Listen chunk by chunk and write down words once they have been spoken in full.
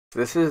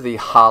This is the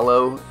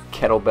hollow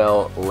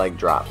kettlebell leg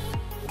drop.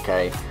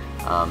 Okay,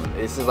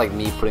 this is like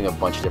me putting a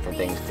bunch of different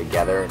things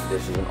together.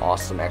 This is an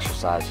awesome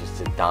exercise just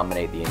to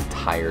dominate the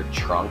entire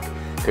trunk,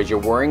 because you're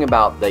worrying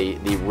about the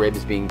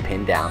ribs being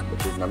pinned down,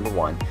 which is number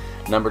one.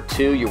 Number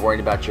two, you're worried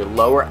about your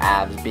lower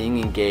abs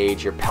being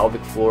engaged, your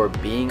pelvic floor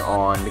being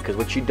on, because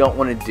what you don't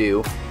want to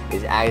do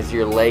is as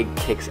your leg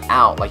kicks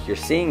out, like you're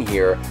seeing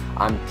here,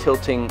 I'm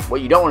tilting. What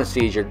you don't want to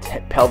see is your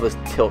pelvis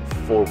tilt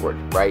forward,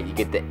 right? You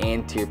get the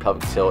anterior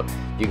pelvic tilt,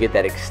 you get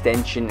that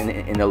extension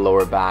in the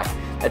lower back.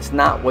 That's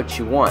not what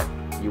you want.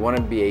 You want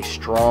to be a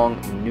strong,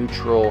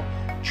 neutral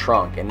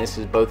trunk, and this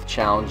is both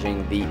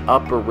challenging the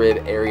upper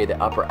rib area, the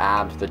upper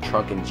abs, the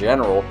trunk in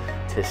general,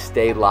 to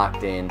stay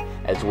locked in,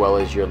 as well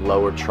as your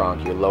lower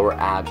trunk, your lower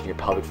abs, and your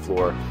pelvic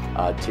floor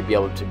to be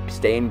able to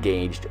stay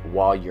engaged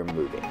while you're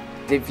moving.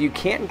 If you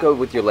can't go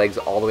with your legs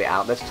all the way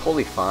out, that's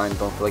totally fine.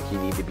 Don't feel like you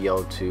need to be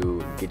able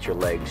to get your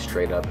legs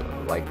straight up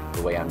like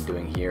the way I'm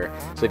doing here.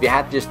 So if you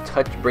have to just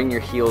bring your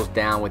heels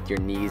down with your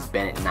knees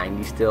bent at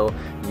 90 still,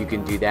 you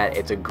can do that.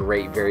 It's a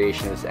great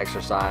variation of this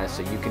exercise,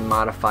 so you can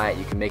modify it,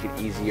 you can make it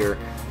easier.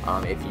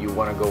 If you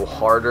want to go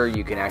harder,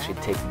 you can actually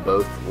take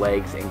both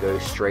legs and go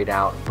straight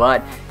out.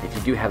 But if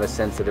you do have a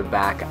sensitive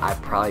back, I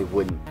probably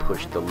wouldn't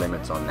push the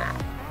limits on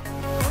that.